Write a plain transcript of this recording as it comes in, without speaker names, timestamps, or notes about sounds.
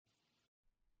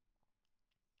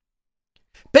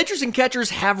Pitchers and catchers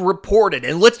have reported,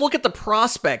 and let's look at the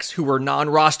prospects who are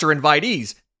non-roster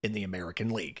invitees in the American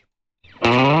League.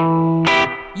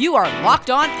 You are Locked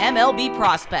On MLB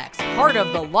Prospects, part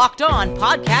of the Locked On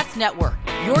Podcast Network,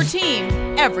 your team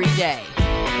every day.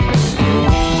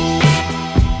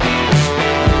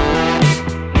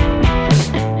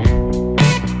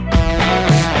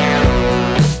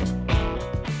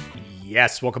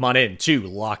 Yes, welcome on in to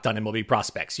Locked On MLB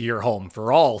Prospects, your home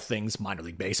for all things minor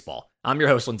league baseball. I'm your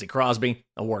host, Lindsey Crosby,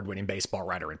 award-winning baseball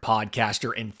writer and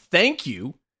podcaster, and thank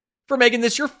you for making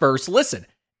this your first listen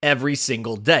every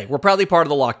single day. We're proudly part of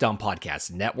the Locked On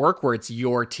Podcast Network, where it's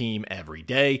your team every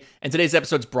day, and today's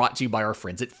episode is brought to you by our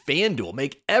friends at FanDuel.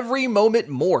 Make every moment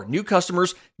more. New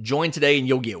customers join today, and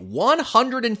you'll get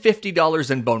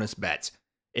 $150 in bonus bets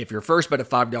if your first bet of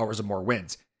 $5 or more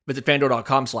wins. Visit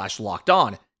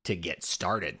FanDuel.com/lockedon to get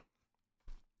started.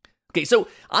 Okay, so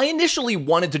I initially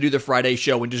wanted to do the Friday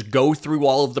show and just go through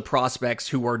all of the prospects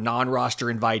who are non-roster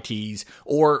invitees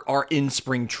or are in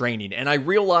spring training. And I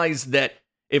realized that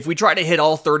if we try to hit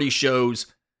all 30 shows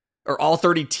or all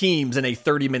 30 teams in a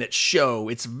 30-minute show,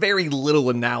 it's very little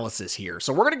analysis here.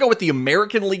 So we're going to go with the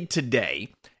American League today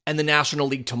and the National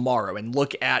League tomorrow and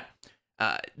look at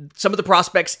some of the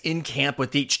prospects in camp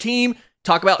with each team,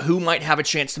 talk about who might have a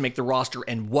chance to make the roster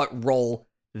and what role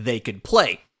they could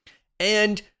play.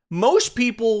 And most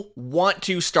people want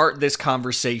to start this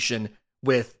conversation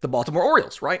with the Baltimore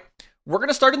Orioles, right? We're going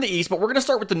to start in the East, but we're going to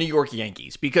start with the New York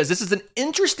Yankees because this is an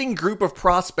interesting group of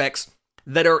prospects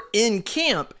that are in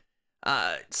camp.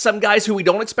 Some guys who we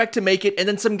don't expect to make it, and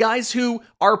then some guys who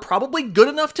are probably good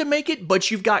enough to make it,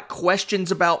 but you've got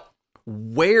questions about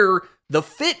where the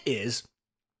fit is.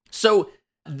 So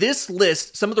this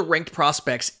lists some of the ranked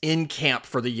prospects in camp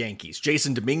for the Yankees.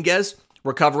 Jason Dominguez,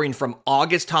 recovering from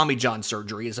August Tommy John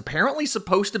surgery, is apparently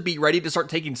supposed to be ready to start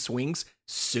taking swings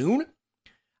soon.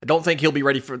 I don't think he'll be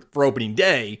ready for opening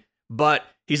day, but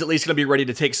he's at least going to be ready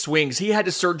to take swings. He had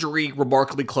his surgery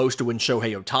remarkably close to when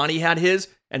Shohei Ohtani had his,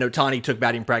 and Ohtani took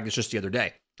batting practice just the other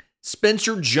day.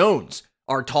 Spencer Jones,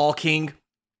 our tall king,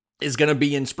 is going to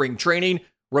be in spring training.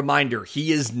 Reminder,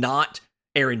 he is not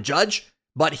Aaron Judge,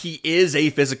 but he is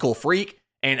a physical freak.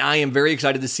 And I am very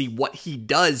excited to see what he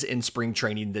does in spring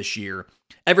training this year.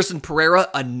 Everson Pereira,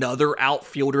 another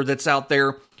outfielder that's out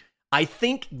there. I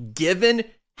think given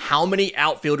how many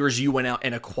outfielders you went out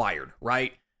and acquired,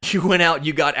 right? You went out,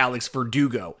 you got Alex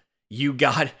Verdugo. You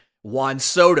got Juan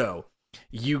Soto.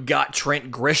 You got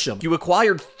Trent Grisham. You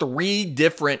acquired 3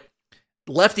 different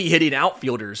lefty-hitting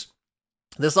outfielders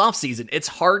this offseason. It's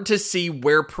hard to see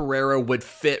where Pereira would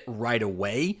fit right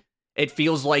away. It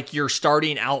feels like your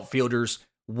starting outfielders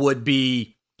would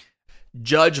be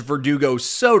Judge, Verdugo,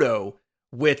 Soto,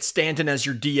 with Stanton as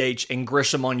your DH and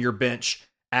Grisham on your bench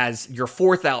as your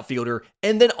 4th outfielder,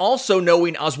 and then also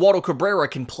knowing Oswaldo Cabrera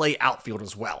can play outfield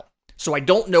as well. So I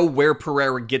don't know where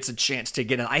Pereira gets a chance to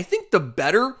get in. I think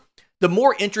the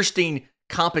more interesting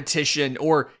competition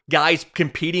or guys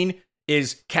competing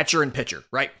is catcher and pitcher,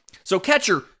 right? So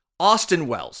catcher, Austin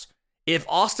Wells. If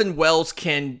Austin Wells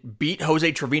can beat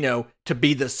Jose Trevino to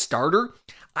be the starter,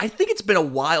 I think it's been a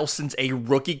while since a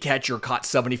rookie catcher caught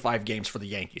 75 games for the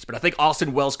Yankees, but I think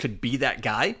Austin Wells could be that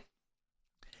guy.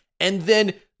 And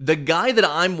then the guy that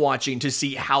I'm watching to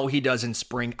see how he does in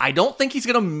spring, I don't think he's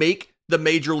going to make the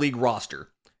major league roster,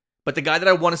 but the guy that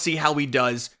I want to see how he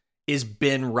does is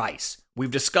Ben Rice. We've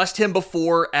discussed him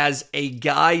before as a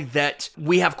guy that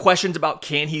we have questions about,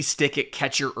 can he stick at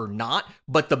catcher or not,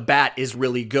 but the bat is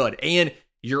really good. And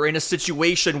you're in a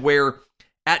situation where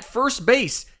at first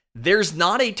base, there's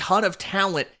not a ton of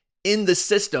talent in the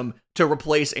system to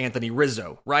replace Anthony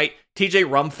Rizzo, right? TJ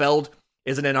Rumfeld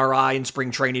is an NRI in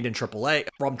spring training in AAA,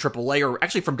 from AAA, or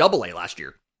actually from AA last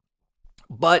year.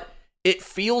 But it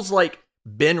feels like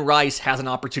Ben Rice has an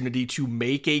opportunity to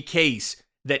make a case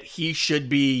that he could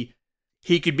be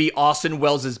Austin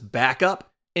Wells' backup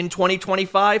in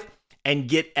 2025 and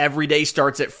get everyday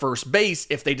starts at first base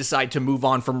if they decide to move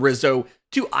on from Rizzo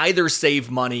to either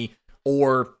save money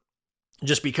or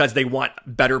just because they want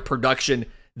better production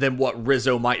than what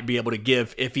Rizzo might be able to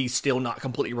give if he's still not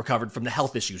completely recovered from the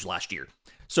health issues last year.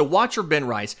 So watch for Ben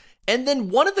Rice. And then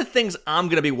one of the things I'm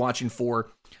going to be watching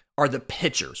for are the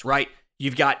pitchers, right?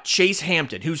 You've got Chase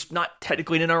Hampton, who's not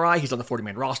technically an NRI. He's on the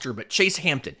 40-man roster, but Chase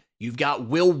Hampton. You've got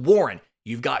Will Warren.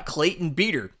 You've got Clayton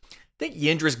Beeter. I think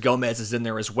Yandris Gomez is in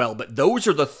there as well. But those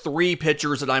are the 3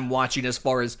 pitchers that I'm watching as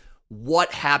far as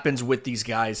what happens with these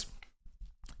guys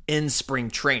in spring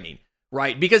training,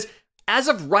 right? Because as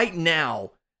of right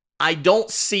now, I don't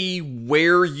see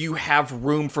where you have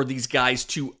room for these guys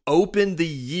to open the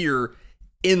year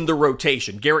in the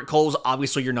rotation. Garrett Cole's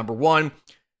obviously your number 1.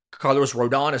 Carlos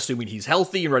Rodon, assuming he's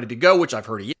healthy and ready to go, which I've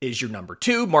heard he is, your number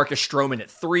 2. Marcus Stroman at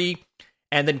 3.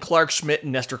 And then Clark Schmidt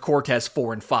and Nestor Cortez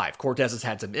 4 and 5. Cortez has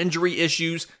had some injury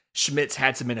issues. Schmidt's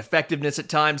had some ineffectiveness at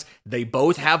times. They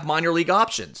both have minor league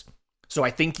options. So I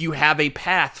think you have a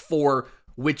path for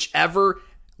whichever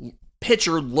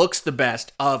pitcher looks the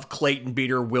best of Clayton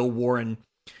Beeter, Will Warren,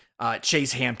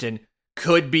 Chase Hampton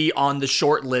could be on the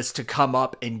short list to come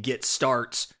up and get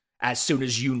starts as soon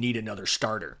as you need another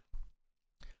starter.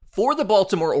 For the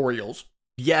Baltimore Orioles,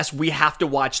 yes, we have to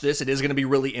watch this. It is going to be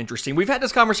really interesting. We've had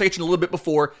this conversation a little bit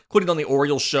before, including on the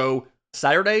Orioles show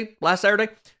last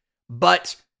Saturday.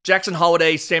 But Jackson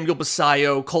Holliday, Samuel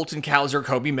Basayo, Colton Cowser,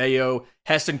 Kobe Mayo,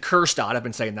 Heston Kjerstad, I've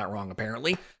been saying that wrong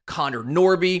apparently, Connor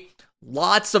Norby,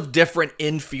 lots of different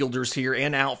infielders here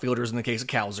and outfielders in the case of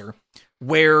Cowser,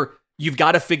 where you've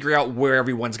got to figure out where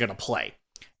everyone's going to play.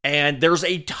 And there's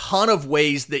a ton of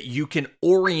ways that you can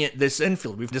orient this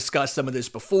infield. We've discussed some of this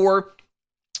before.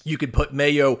 You could put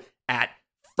Mayo at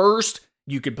first.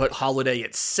 You could put Holliday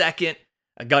at second.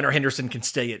 Gunnar Henderson can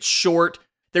stay at short.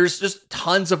 There's just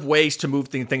tons of ways to move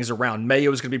things around.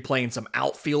 Mayo is going to be playing some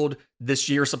outfield this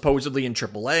year, supposedly in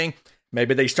AAA.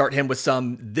 Maybe they start him with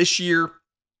some this year.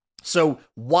 So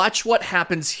watch what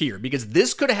happens here, because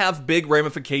this could have big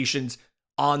ramifications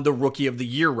on the Rookie of the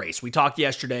Year race. We talked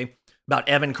yesterday about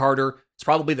Evan Carter. It's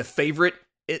probably the favorite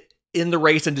in the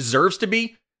race and deserves to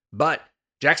be, but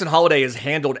Jackson Holliday has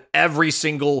handled every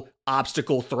single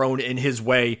obstacle thrown in his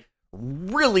way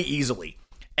really easily.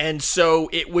 And so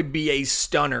it would be a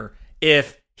stunner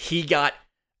if he got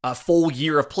a full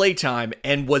year of playtime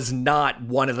and was not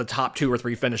one of the top 2 or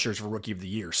 3 finishers for Rookie of the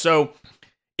Year. So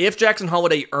if Jackson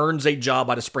Holliday earns a job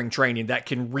out of spring training, that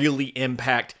can really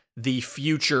impact the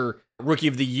future Rookie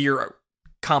of the Year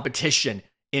competition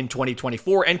in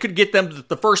 2024 and could get them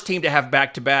the first team to have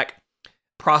back-to-back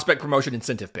prospect promotion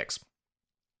incentive picks.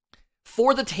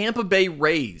 For the Tampa Bay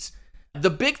Rays, the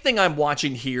big thing I'm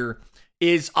watching here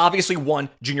is obviously one,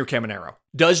 Junior Caminero.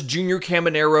 Does Junior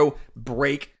Caminero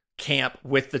break camp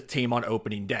with the team on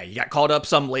opening day? He got called up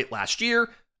some late last year.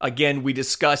 Again, we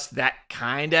discussed that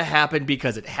kind of happened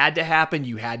because it had to happen.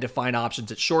 You had to find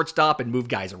options at shortstop and move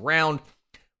guys around.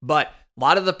 But a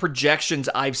lot of the projections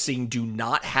I've seen do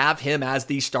not have him as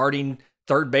the starting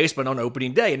third baseman on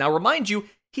opening day. And I'll remind you,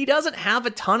 he doesn't have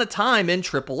a ton of time in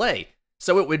AAA,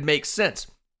 so it would make sense.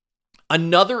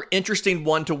 Another interesting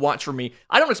one to watch for me,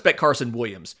 I don't expect Carson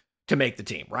Williams to make the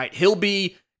team, right? He'll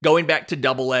be going back to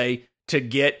AA to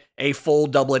get a full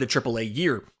AA to AAA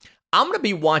year. I'm going to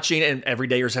be watching, and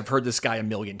everydayers have heard this guy a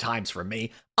million times from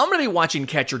me, I'm going to be watching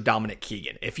catcher Dominic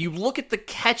Keegan. If you look at the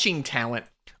catching talent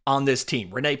on this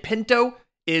team, Rene Pinto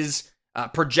is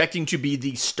projecting to be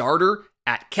the starter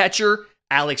at catcher.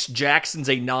 Alex Jackson's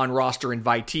a non-roster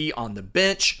invitee on the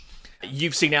bench.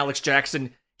 You've seen Alex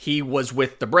Jackson. He was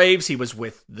with the Braves. He was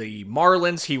with the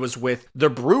Marlins. He was with the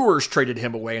Brewers, traded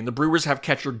him away, and the Brewers have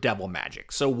catcher Devil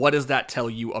Magic. So what does that tell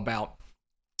you about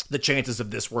the chances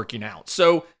of this working out?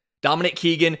 So Dominic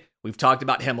Keegan, we've talked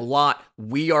about him a lot.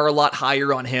 We are a lot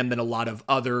higher on him than a lot of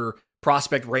other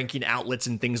prospect ranking outlets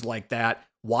and things like that.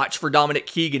 Watch for Dominic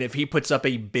Keegan. If he puts up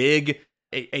a big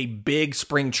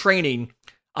spring training,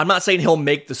 I'm not saying he'll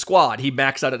make the squad. He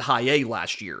maxed out at high A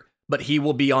last year, but he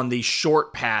will be on the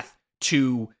short path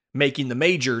to making the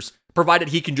majors, provided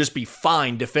he can just be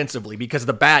fine defensively, because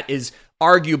the bat is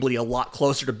arguably a lot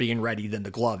closer to being ready than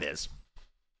the glove is.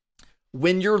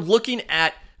 When you're looking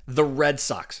at the Red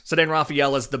Sox, Ceddanne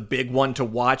Rafael is the big one to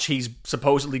watch. He's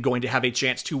supposedly going to have a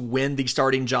chance to win the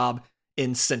starting job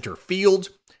in center field.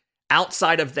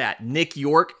 Outside of that, Nick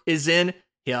York is in,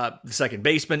 the second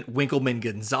baseman, Winkelman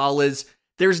Gonzalez.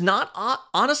 There's not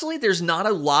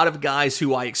a lot of guys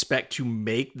who I expect to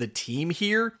make the team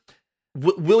here.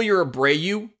 Wilyer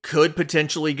Abreu could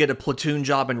potentially get a platoon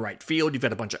job in right field. You've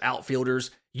got a bunch of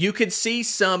outfielders. You could see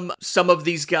some of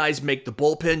these guys make the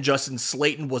bullpen. Justin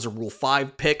Slayton was a Rule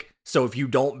 5 pick, so if you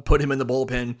don't put him in the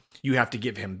bullpen, you have to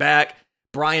give him back.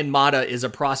 Brian Mata is a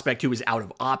prospect who is out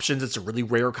of options. It's a really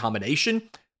rare combination,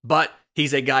 but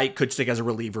he's a guy who could stick as a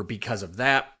reliever because of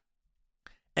that.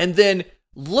 And then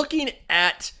looking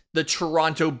at the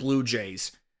Toronto Blue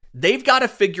Jays, they've got to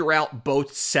figure out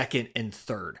both second and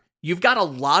third. You've got a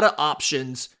lot of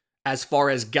options as far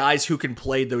as guys who can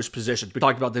play those positions. We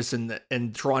talked about this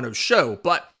in Toronto's show,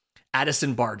 but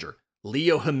Addison Barger,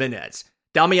 Leo Jimenez,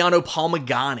 Damiano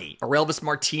Palmagani, Orelvis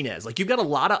Martinez. You've got a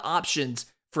lot of options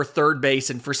for third base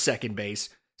and for second base.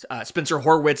 Spencer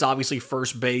Horwitz, obviously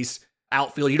first base,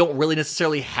 outfield. You don't really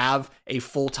necessarily have a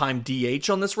full-time DH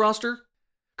on this roster.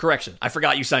 Correction, I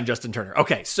forgot you signed Justin Turner.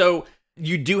 Okay, so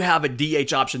you do have a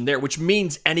DH option there, which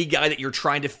means any guy that you're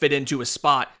trying to fit into a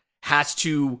spot has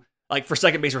to like for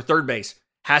second base or third base,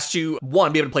 has to,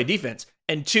 one, be able to play defense,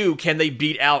 and two, can they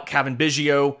beat out Kevin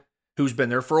Biggio, who's been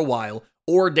there for a while,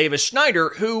 or Davis Schneider,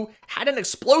 who had an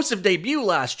explosive debut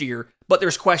last year, but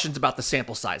there's questions about the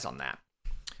sample size on that.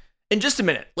 In just a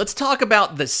minute, let's talk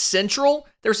about the Central.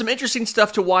 There's some interesting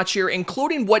stuff to watch here,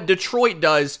 including what Detroit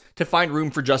does to find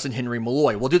room for Justin Henry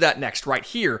Malloy. We'll do that next, right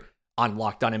here on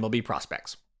Locked On MLB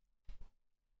Prospects.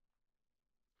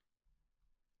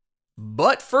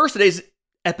 But first, today's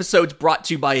episode's brought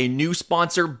to you by a new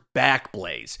sponsor,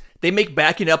 Backblaze. They make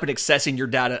backing up and accessing your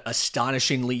data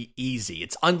astonishingly easy.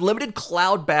 It's unlimited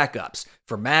cloud backups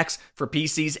for Macs, for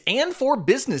PCs, and for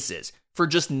businesses for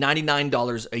just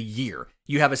 $99 a year.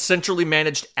 You have a centrally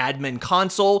managed admin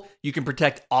console. You can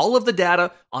protect all of the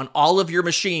data on all of your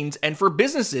machines. And for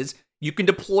businesses, you can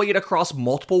deploy it across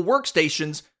multiple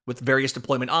workstations with various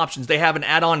deployment options. They have an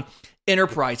add-on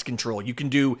enterprise control. You can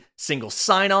do single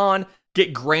sign-on,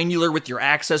 get granular with your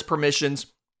access permissions,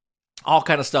 all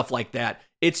kind of stuff like that.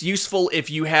 It's useful if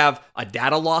you have a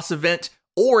data loss event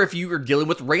or if you are dealing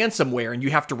with ransomware and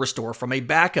you have to restore from a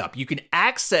backup. You can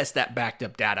access that backed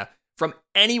up data from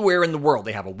anywhere in the world.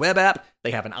 They have a web app,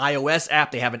 they have an iOS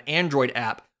app, they have an Android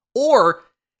app, or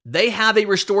they have a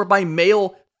restore by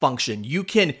mail function. You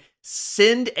can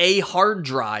send a hard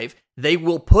drive, they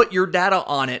will put your data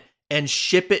on it and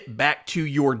ship it back to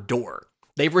your door.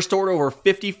 They've restored over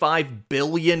 55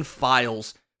 billion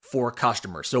files for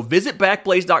customers. So visit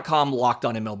Backblaze.com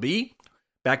 /LockedOnMLB,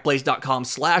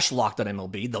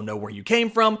 Backblaze.com/LockedOnMLB. They'll know where you came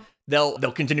from. They'll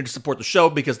continue to support the show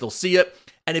because they'll see it.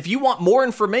 And if you want more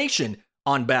information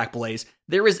on Backblaze,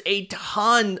 there is a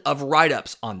ton of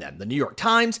write-ups on them. The New York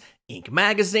Times, Inc.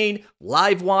 Magazine,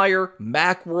 Livewire,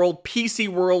 Macworld, PC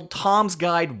World, Tom's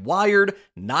Guide, Wired,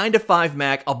 9 to 5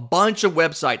 Mac, a bunch of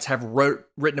websites have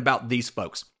written about these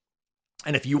folks.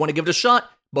 And if you want to give it a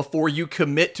shot before you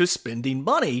commit to spending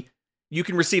money, you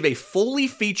can receive a fully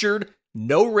featured,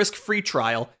 no-risk free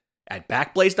trial at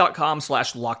Backblaze.com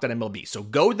 /LockedOnMLB. So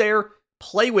go there,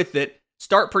 play with it,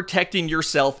 start protecting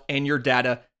yourself and your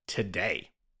data today.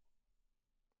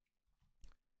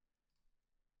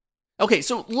 Okay,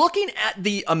 so looking at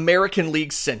the American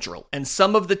League Central and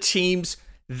some of the teams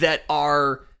that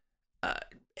are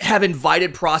have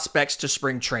invited prospects to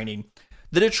spring training,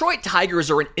 the Detroit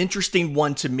Tigers are an interesting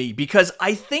one to me because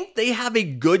I think they have a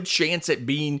good chance at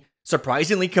being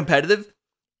surprisingly competitive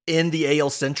in the AL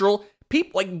Central.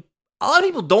 A lot of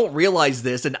people don't realize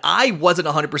this, and I wasn't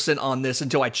 100% on this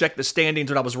until I checked the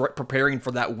standings when I was preparing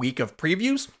for that week of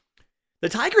previews. The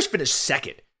Tigers finished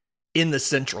second in the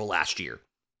Central last year.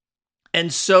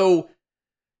 And so,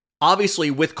 obviously,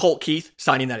 with Colt Keith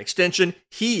signing that extension,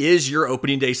 he is your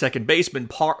opening day second baseman,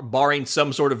 barring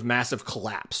some sort of massive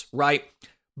collapse, right?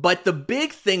 But the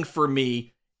big thing for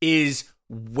me is,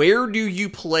 where do you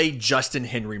play Justin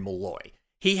Henry Malloy?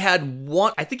 He had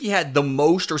I think he had the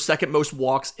most or second most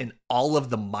walks in all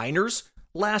of the minors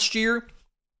last year,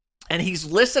 and he's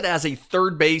listed as a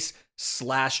third base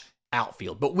 /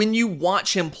 outfield. But when you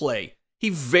watch him play, he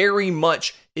very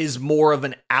much is more of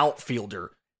an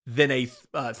outfielder than a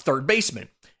third baseman.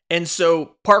 And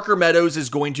so Parker Meadows is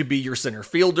going to be your center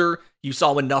fielder. You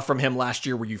saw enough from him last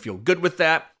year where you feel good with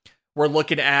that. We're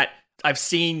looking at, I've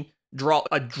seen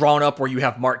drawn up where you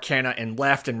have Mark Canha in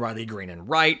left and Riley Green in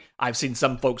right. I've seen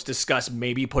some folks discuss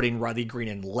maybe putting Riley Green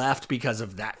in left because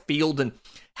of that field and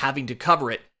having to cover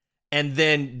it. And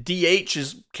then DH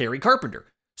is Kerry Carpenter.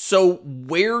 So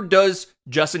where does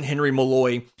Justin Henry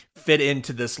Malloy fit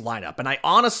into this lineup? And I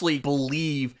honestly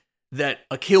believe that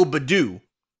Akil Baddoo,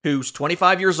 who's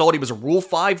 25 years old, he was a Rule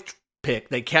 5 pick.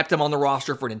 They kept him on the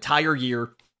roster for an entire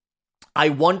year. I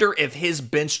wonder if his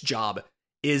bench job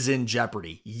is in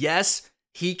jeopardy. Yes,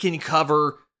 he can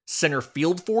cover center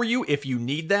field for you if you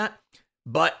need that,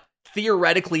 but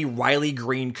theoretically, Riley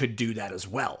Green could do that as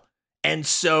well. And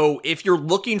so if you're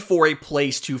looking for a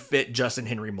place to fit Justin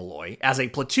Henry Malloy as a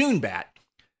platoon bat,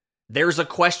 there's a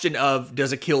question of,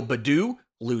 does Akil Baddoo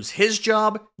lose his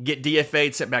job, get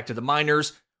DFA'd, sent back to the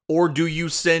minors, or do you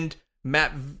send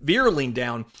Matt Vierling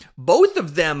down? Both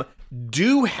of them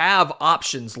do have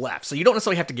options left, so you don't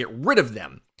necessarily have to get rid of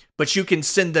them, but you can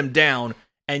send them down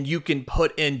and you can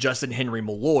put in Justin Henry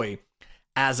Malloy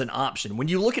as an option. When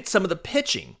you look at some of the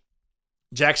pitching,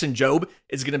 Jackson Jobe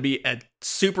is going to be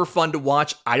super fun to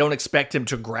watch. I don't expect him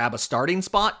to grab a starting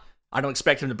spot. I don't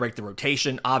expect him to break the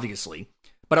rotation, obviously,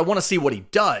 but I want to see what he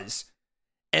does.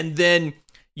 And then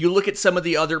you look at some of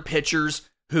the other pitchers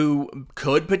who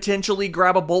could potentially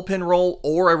grab a bullpen role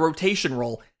or a rotation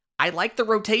role. I like the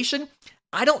rotation.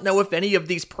 I don't know if any of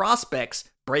these prospects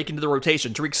break into the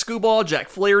rotation. Tariq Skubal, Jack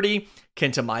Flaherty,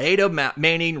 Kenta Maeda, Matt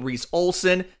Manning, Reese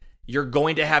Olson. You're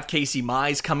going to have Casey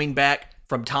Mize coming back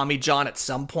from Tommy John at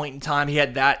some point in time. He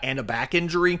had that and a back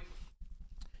injury.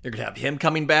 You're going to have him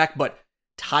coming back, but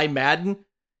Ty Madden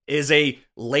is a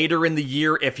later in the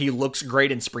year, if he looks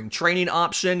great in spring training,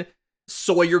 option.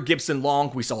 Sawyer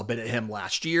Gibson-Long, we saw a bit of him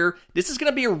last year. This is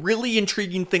going to be a really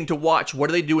intriguing thing to watch. What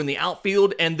do they do in the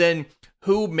outfield? And then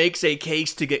who makes a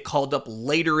case to get called up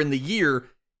later in the year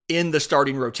in the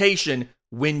starting rotation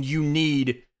when you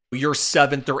need your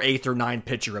 7th or 8th or 9th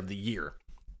pitcher of the year?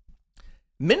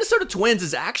 Minnesota Twins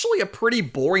is actually a pretty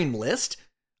boring list.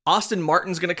 Austin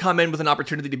Martin's going to come in with an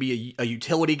opportunity to be a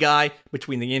utility guy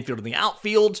between the infield and the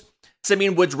outfield.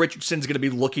 Simeon Woods Richardson's going to be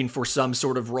looking for some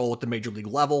sort of role at the major league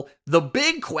level. The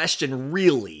big question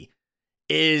really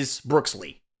is Brooks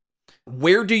Lee.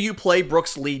 Where do you play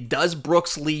Brooks Lee? Does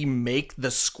Brooks Lee make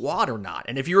the squad or not?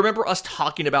 And if you remember us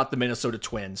talking about the Minnesota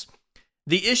Twins,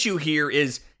 the issue here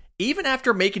is even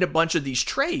after making a bunch of these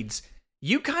trades,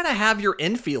 you kind of have your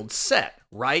infield set,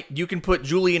 right? You can put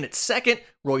Julian at second,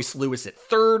 Royce Lewis at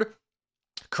third,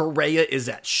 Correa is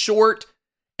at short,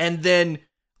 and then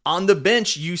on the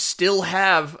bench, you still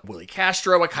have Willie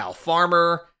Castro, a Kyle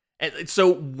Farmer. And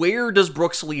so where does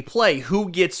Brooks Lee play?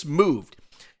 Who gets moved?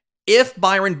 If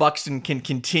Byron Buxton can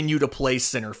continue to play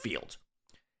center field,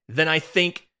 then I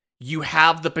think you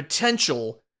have the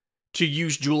potential to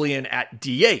use Julian at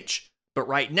DH. But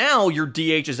right now, your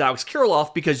DH is Alex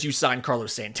Kirilloff because you signed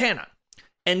Carlos Santana.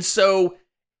 And so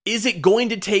is it going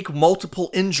to take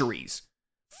multiple injuries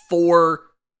for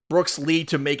Brooks Lee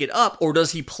to make it up, or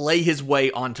does he play his way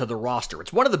onto the roster?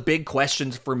 It's one of the big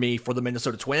questions for me for the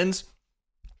Minnesota Twins,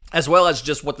 as well as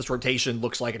just what this rotation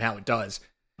looks like and how it does.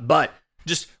 But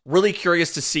just really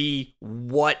curious to see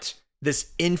what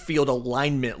this infield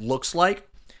alignment looks like.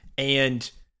 And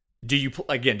do you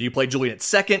play Julian at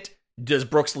second? Does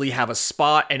Brooks Lee have a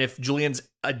spot? And if Julian's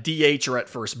a DH or at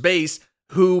first base,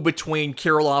 who between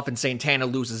Kirilloff and Santana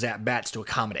loses at bats to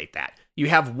accommodate that? You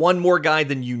have one more guy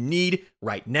than you need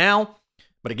right now.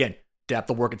 But again, depth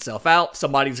will work itself out.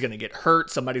 Somebody's going to get hurt.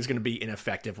 Somebody's going to be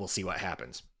ineffective. We'll see what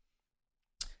happens.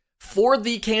 For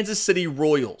the Kansas City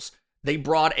Royals, they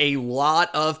brought a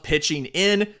lot of pitching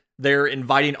in. They're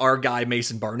inviting our guy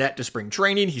Mason Barnett to spring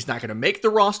training. He's not going to make the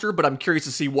roster, but I'm curious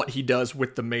to see what he does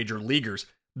with the major leaguers.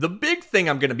 The big thing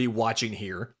I'm going to be watching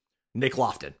here, Nick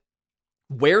Lofton.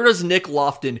 Where does Nick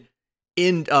Lofton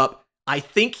end up? I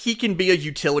think he can be a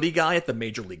utility guy at the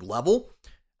major league level.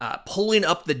 Pulling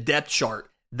up the depth chart,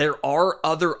 there are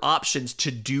other options to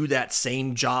do that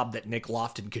same job that Nick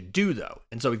Lofton could do, though.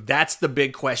 And so that's the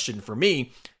big question for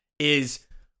me, is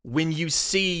when you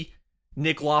see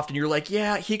Nick Lofton, you're like,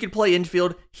 yeah, he could play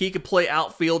infield, he could play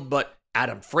outfield, but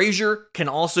Adam Frazier can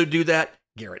also do that.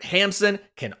 Garrett Hampson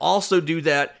can also do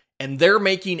that. And they're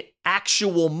making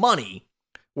actual money,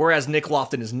 whereas Nick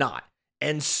Lofton is not.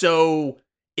 And so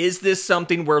is this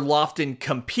something where Lofton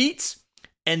competes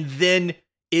and then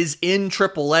is in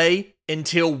AAA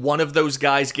until one of those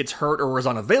guys gets hurt or is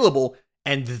unavailable,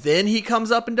 and then he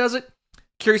comes up and does it?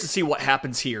 Curious to see what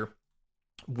happens here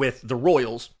with the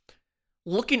Royals.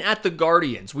 Looking at the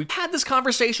Guardians, we've had this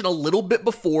conversation a little bit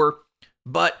before,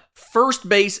 but first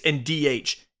base and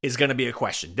DH is going to be a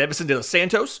question. Devison De Los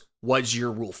Santos was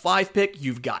your Rule 5 pick.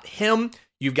 You've got him.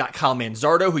 You've got Kyle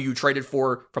Manzardo, who you traded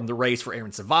for from the Rays for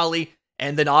Aaron Savali.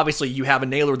 And then obviously you have a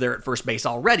nailer there at first base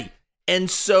already. And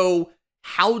so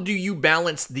how do you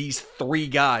balance these three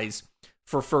guys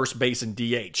for first base and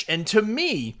DH? And to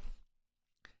me,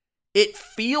 it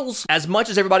feels, as much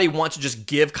as everybody wants to just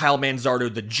give Kyle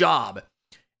Manzardo the job,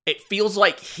 it feels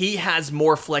like he has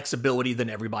more flexibility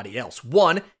than everybody else.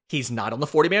 One, he's not on the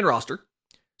 40-man roster.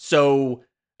 So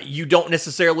you don't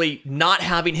necessarily, not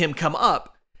having him come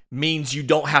up means you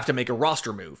don't have to make a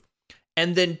roster move.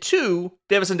 And then two,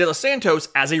 Devison De Los Santos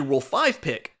as a Rule 5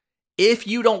 pick, if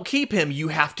you don't keep him, you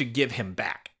have to give him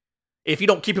back. If you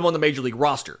don't keep him on the Major League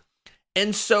roster.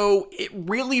 And so it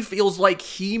really feels like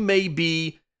he may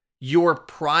be your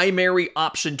primary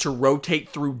option to rotate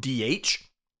through DH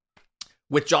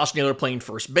with Josh Naylor playing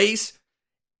first base.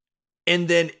 And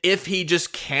then if he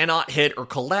just cannot hit or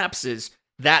collapses,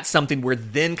 that's something where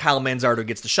then Kyle Manzardo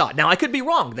gets the shot. Now, I could be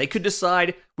wrong. They could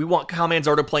decide we want Kyle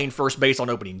Manzardo playing first base on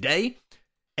opening day.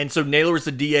 And so Naylor is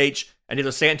the DH and De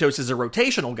Los Santos is a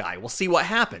rotational guy. We'll see what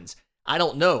happens. I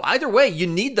don't know. Either way, you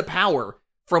need the power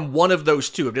from one of those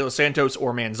two, of De Los Santos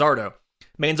or Manzardo.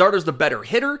 Manzardo's the better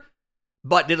hitter,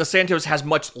 but De Los Santos has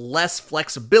much less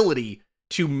flexibility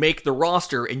to make the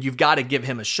roster, and you've got to give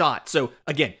him a shot. So,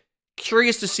 again,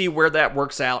 curious to see where that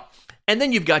works out. And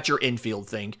then you've got your infield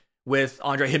thing with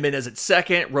Andre Jimenez at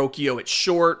second, Rocchio at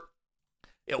short,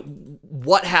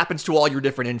 What happens to all your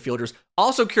different infielders?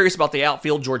 Also curious about the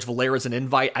outfield. George Valera's an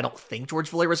invite. I don't think George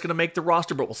Valera's going to make the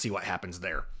roster, but we'll see what happens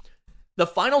there. The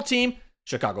final team,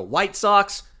 Chicago White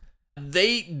Sox.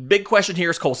 Big question here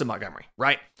is Colson Montgomery,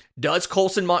 right? Does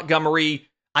Colson Montgomery,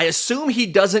 I assume he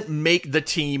doesn't make the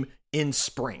team in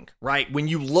spring, right? When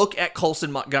you look at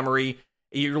Colson Montgomery,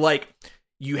 you're like,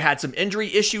 you had some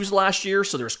injury issues last year,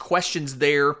 so there's questions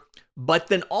there. But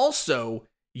then also,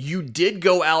 you did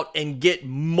go out and get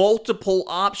multiple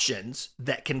options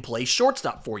that can play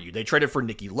shortstop for you. They traded for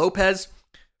Nicky Lopez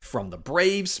from the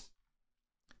Braves.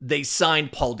 They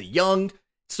signed Paul DeYoung.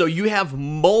 So you have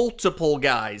multiple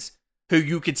guys who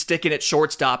you could stick in at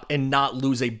shortstop and not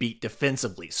lose a beat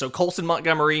defensively. So Colson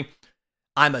Montgomery,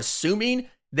 I'm assuming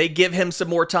they give him some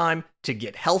more time to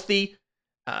get healthy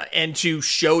and to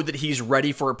show that he's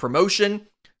ready for a promotion.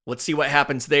 Let's see what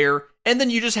happens there. And then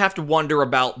you just have to wonder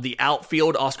about the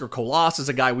outfield. Oscar Colas is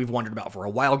a guy we've wondered about for a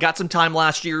while. Got some time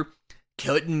last year.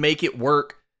 Couldn't make it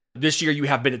work. This year you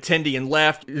have Benintendi in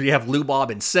left. You have Lou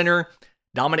Bob in center.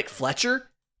 Dominic Fletcher,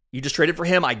 you just traded for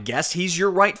him. I guess he's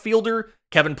your right fielder.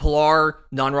 Kevin Pillar,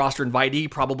 non-roster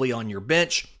invitee, probably on your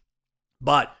bench.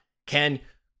 But can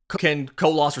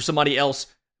Colas or somebody else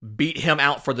beat him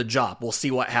out for the job? We'll see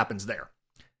what happens there.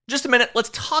 Just a minute,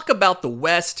 let's talk about the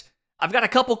West. I've got a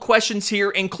couple questions here,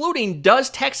 including, does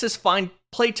Texas find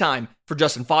playtime for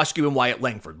Justin Foscue and Wyatt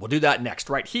Langford? We'll do that next,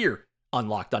 right here on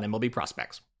Locked On MLB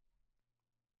Prospects.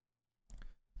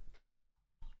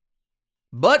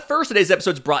 But first, today's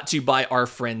episode is brought to you by our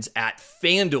friends at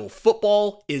FanDuel.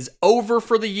 Football is over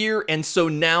for the year, and so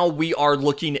now we are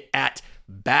looking at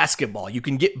basketball. You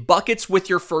can get buckets with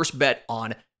your first bet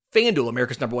on FanDuel,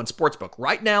 America's #1 sportsbook.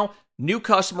 Right now, new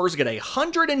customers get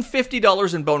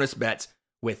 $150 in bonus bets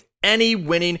with any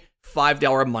winning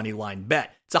 $5 moneyline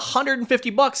bet. It's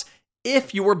 $150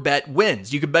 if your bet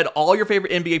wins. You can bet all your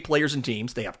favorite NBA players and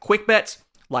teams. They have quick bets,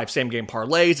 live same-game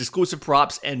parlays, exclusive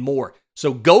props, and more.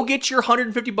 So go get your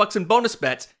 $150 in bonus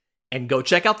bets and go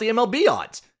check out the MLB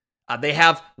odds. They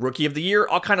have Rookie of the Year,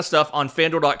 all kind of stuff on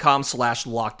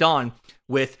FanDuel.com/lockedon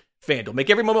with FanDuel. Make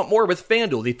every moment more with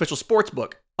FanDuel, the official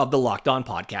sportsbook of the Locked On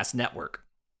Podcast Network.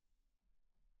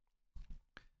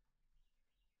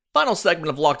 Final segment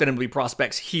of Locked On MLB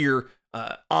Prospects here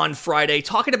on Friday,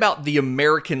 talking about the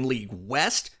American League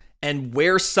West and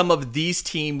where some of these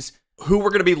teams who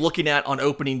we're going to be looking at on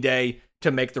opening day to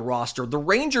make the roster. The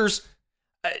Rangers,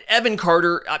 Evan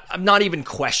Carter, I'm not even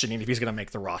questioning if he's going to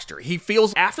make the roster. He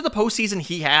feels, after the postseason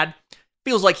he had,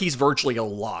 feels like he's virtually a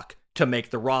lock to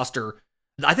make the roster.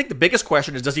 I think the biggest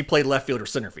question is, does he play left field or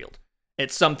center field?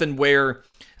 It's something where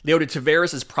Leody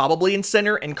Taveras is probably in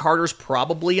center and Carter's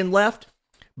probably in left,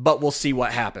 but we'll see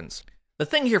what happens. The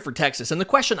thing here for Texas, and the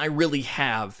question I really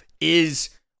have,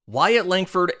 is Wyatt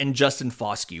Langford and Justin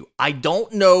Foscue. I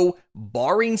don't know,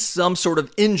 barring some sort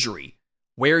of injury,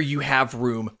 where you have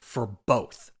room for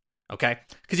both, okay?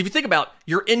 Because if you think about,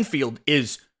 your infield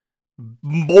is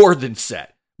more than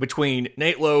set between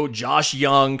Nate Lowe, Josh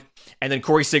Young, and then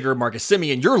Corey Seager, Marcus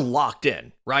Semien. You're locked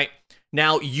in, right?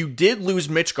 Now, you did lose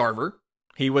Mitch Garver.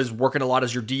 He was working a lot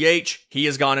as your DH. He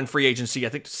has gone in free agency, I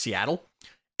think, to Seattle.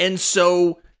 And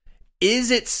so, is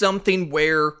it something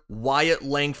where Wyatt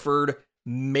Langford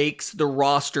makes the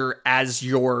roster as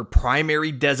your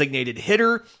primary designated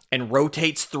hitter and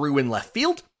rotates through in left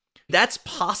field? That's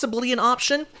possibly an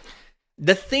option.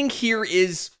 The thing here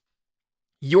is,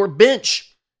 your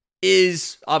bench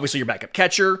is obviously your backup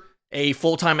catcher, a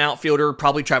full-time outfielder,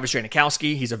 probably Travis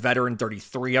Janikowski. He's a veteran,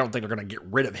 33. I don't think they're going to get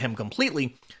rid of him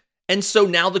completely. And so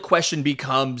now the question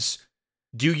becomes,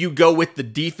 do you go with the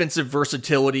defensive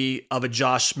versatility of a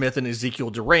Josh Smith and Ezekiel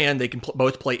Duran? They can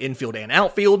both play infield and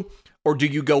outfield. Or do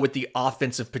you go with the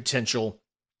offensive potential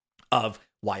of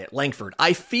Wyatt Langford?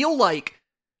 I feel like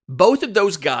both of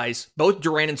those guys, both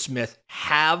Duran and Smith,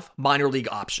 have minor league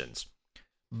options.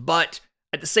 But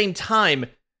at the same time,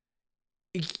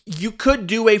 you could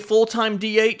do a full-time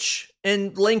DH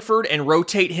in Langford and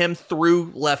rotate him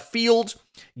through left field,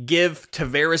 give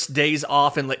Taveras days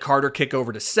off and let Carter kick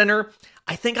over to center.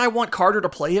 I think I want Carter to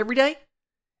play every day,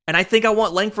 and I think I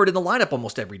want Langford in the lineup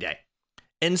almost every day.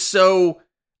 And so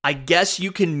I guess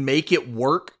you can make it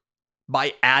work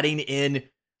by adding in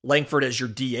Langford as your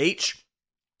DH,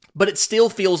 but it still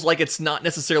feels like it's not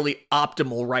necessarily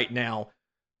optimal right now,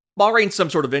 barring some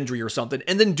sort of injury or something.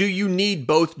 And then do you need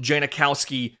both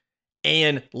Janikowski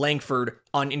and Langford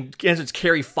in essence,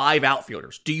 carry 5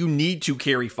 outfielders? Do you need to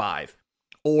carry 5,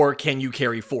 or can you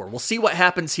carry 4? We'll see what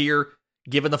happens here,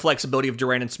 given the flexibility of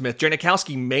Duran and Smith.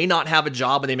 Janikowski may not have a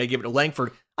job, and they may give it to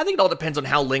Langford. I think it all depends on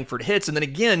how Langford hits. And then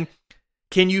again,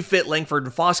 can you fit Langford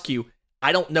and Foscue?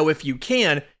 I don't know if you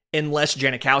can. unless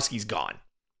Janikowski's gone,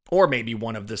 or maybe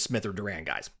one of the Smith or Duran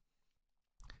guys.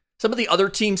 Some of the other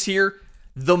teams here,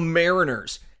 the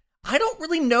Mariners. I don't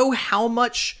really know how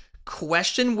much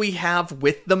question we have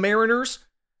with the Mariners.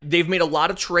 They've made a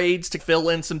lot of trades to fill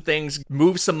in some things,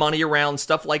 move some money around,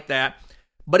 stuff like that.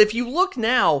 But if you look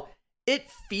now,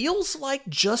 it feels like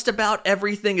just about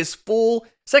everything is full.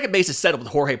 Second base is settled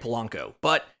with Jorge Polanco.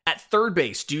 But at third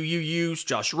base, do you use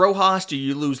Josh Rojas? Do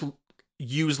you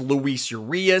use Luis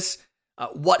Urias?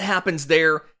 What happens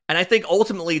there? And I think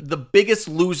ultimately the biggest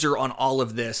loser on all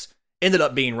of this ended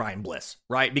up being Ryan Bliss,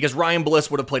 right? Because Ryan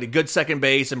Bliss would have played a good second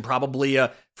base and probably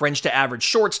a fringe to average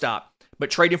shortstop.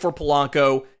 But trading for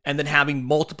Polanco and then having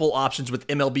multiple options with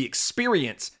MLB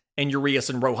experience and Urias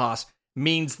and Rojas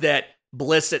means that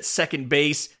Bliss at second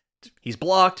base, he's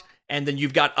blocked, and then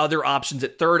you've got other options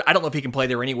at third. I don't know if he can play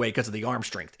there anyway because of the arm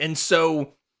strength. And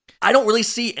so I don't really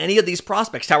see any of these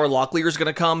prospects. Tyler Locklear is going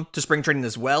to come to spring training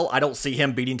as well. I don't see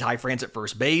him beating Ty France at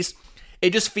first base.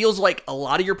 It just feels like a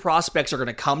lot of your prospects are going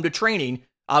to come to training.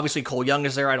 Obviously, Cole Young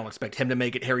is there. I don't expect him to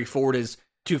make it. Harry Ford is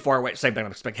too far away. Same thing. I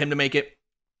don't expect him to make it.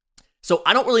 So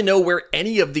I don't really know where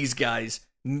any of these guys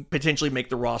potentially make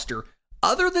the roster,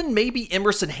 other than maybe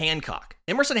Emerson Hancock.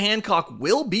 Emerson Hancock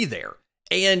will be there,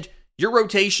 and your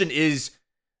rotation is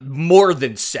more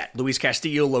than set. Luis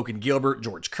Castillo, Logan Gilbert,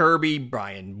 George Kirby,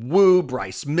 Brian Wu,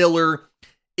 Bryce Miller.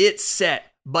 It's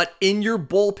set, but in your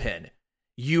bullpen,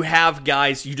 you have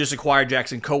guys. You just acquired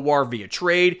Jackson Kowar via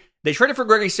trade. They traded for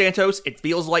Gregory Santos. It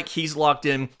feels like he's locked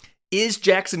in. Is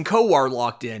Jackson Kowar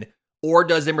locked in, or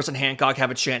does Emerson Hancock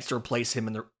have a chance to replace him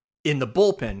in the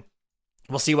bullpen?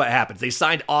 We'll see what happens. They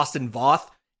signed Austin Voth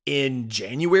in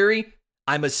January.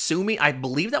 I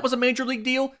believe that was a major league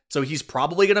deal, so he's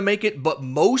probably going to make it, but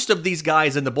most of these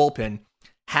guys in the bullpen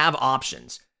have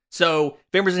options. So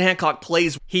if Emerson Hancock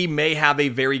plays, he may have a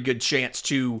very good chance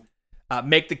to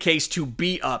make the case to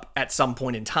be up at some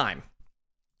point in time.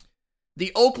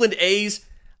 The Oakland A's,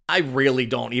 I really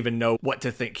don't even know what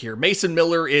to think here. Mason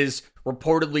Miller is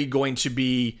reportedly going to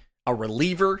be a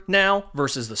reliever now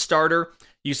versus the starter.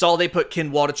 You saw they put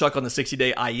Ken Waldichuk on the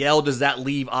 60-day IL. Does that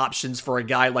leave options for a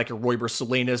guy like a Royber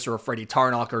Salinas or a Freddie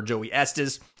Tarnok or Joey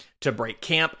Estes to break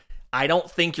camp? I don't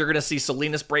think you're going to see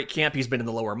Salinas break camp. He's been in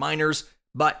the lower minors,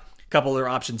 but a couple other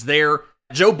options there.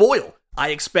 Joe Boyle. I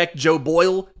expect Joe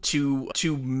Boyle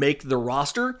to make the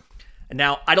roster.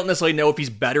 Now, I don't necessarily know if he's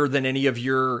better than any of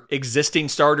your existing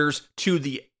starters to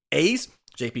the A's.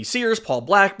 JP Sears, Paul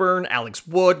Blackburn, Alex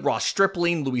Wood, Ross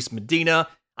Stripling, Luis Medina.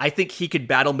 I think he could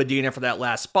battle Medina for that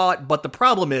last spot, but the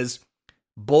problem is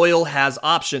Boyle has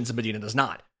options and Medina does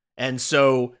not. And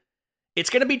so it's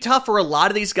going to be tough for a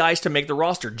lot of these guys to make the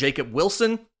roster. Jacob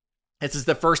Wilson, this is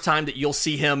the first time that you'll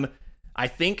see him, I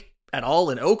think, at all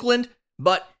in Oakland,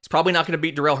 but it's probably not going to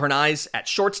beat Darrell Hernaiz at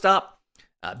shortstop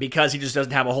because he just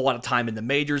doesn't have a whole lot of time in the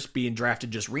majors, being drafted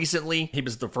just recently. He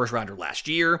was the first rounder last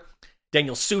year.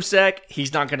 Daniel Susek,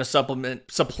 he's not going to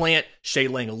supplant Shea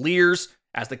Langoliers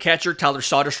as the catcher. Tyler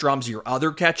Soderstrom's your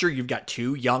other catcher. You've got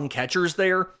two young catchers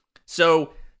there.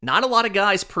 So not a lot of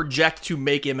guys project to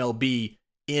make MLB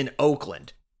in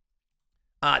Oakland.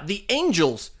 The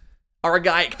Angels are a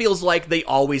guy, it feels like they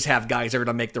always have guys that are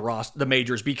going to make the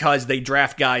majors because they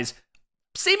draft guys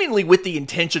seemingly with the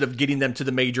intention of getting them to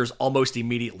the majors almost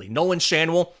immediately. Nolan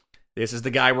Shanwell, this is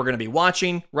the guy we're going to be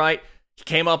watching, right? He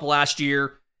came up last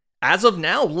year. As of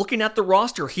now, looking at the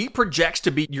roster, he projects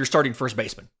to be your starting first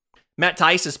baseman. Matt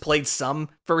Tice has played some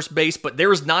first base, but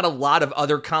there's not a lot of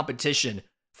other competition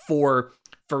for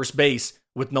first base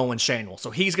with Nolan Shanwell.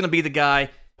 So he's going to be the guy.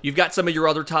 You've got some of your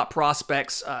other top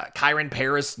prospects, Kyron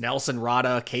Paris, Nelson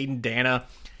Rada, Caden Dana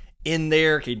in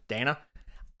there. Caden Dana.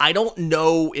 I don't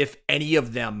know if any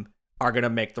of them are going to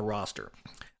make the roster.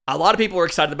 A lot of people are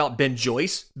excited about Ben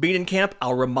Joyce being in camp.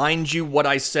 I'll remind you what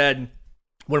I said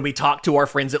when we talked to our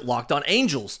friends at Locked On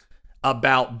Angels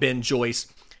about Ben Joyce.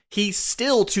 He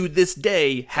still, to this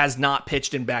day, has not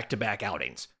pitched in back-to-back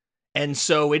outings. And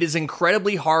so it is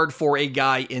incredibly hard for a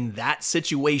guy in that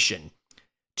situation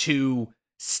to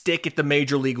stick at the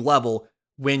major league level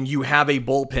when you have a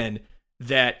bullpen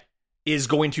that is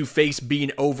going to face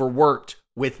being overworked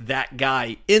with that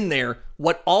guy in there.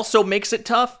 What also makes it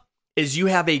tough is you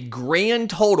have a grand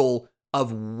total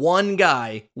of one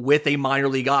guy with a minor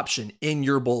league option in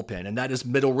your bullpen, and that is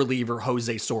middle reliever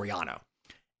Jose Soriano.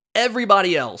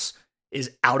 Everybody else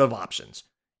is out of options.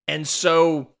 And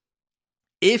so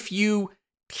if you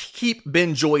keep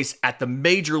Ben Joyce at the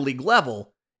major league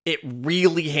level, it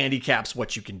really handicaps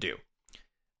what you can do.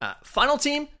 Final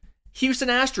team, Houston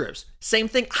Astros. Same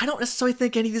thing. I don't necessarily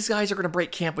think any of these guys are going to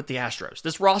break camp with the Astros.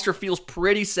 This roster feels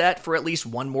pretty set for at least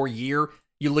one more year.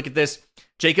 You look at this,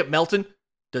 Jacob Melton,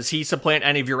 Does he supplant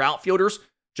any of your outfielders?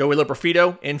 Joey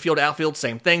Loperfido, infield, outfield,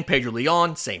 same thing. Pedro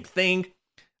Leon, same thing.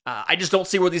 I just don't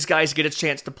see where these guys get a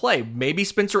chance to play. Maybe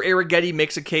Spencer Arrighetti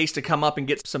makes a case to come up and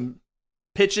get some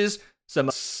pitches,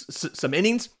 some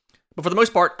innings. But for the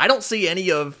most part, I don't see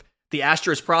any of the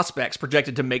Astros prospects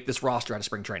projected to make this roster out of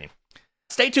spring training.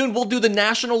 Stay tuned. We'll do the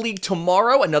National League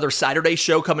tomorrow, another Saturday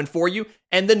show coming for you.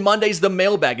 And then Monday's the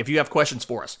mailbag if you have questions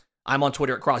for us. I'm on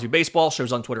Twitter at Crosby Baseball.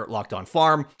 Show's on Twitter at Locked On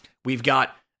Farm. We've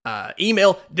got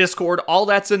email, Discord, all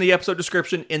that's in the episode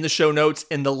description, in the show notes,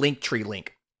 in the Linktree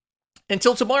link.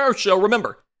 Until tomorrow's show,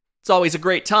 remember, it's always a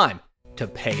great time to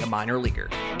pay a minor leaguer.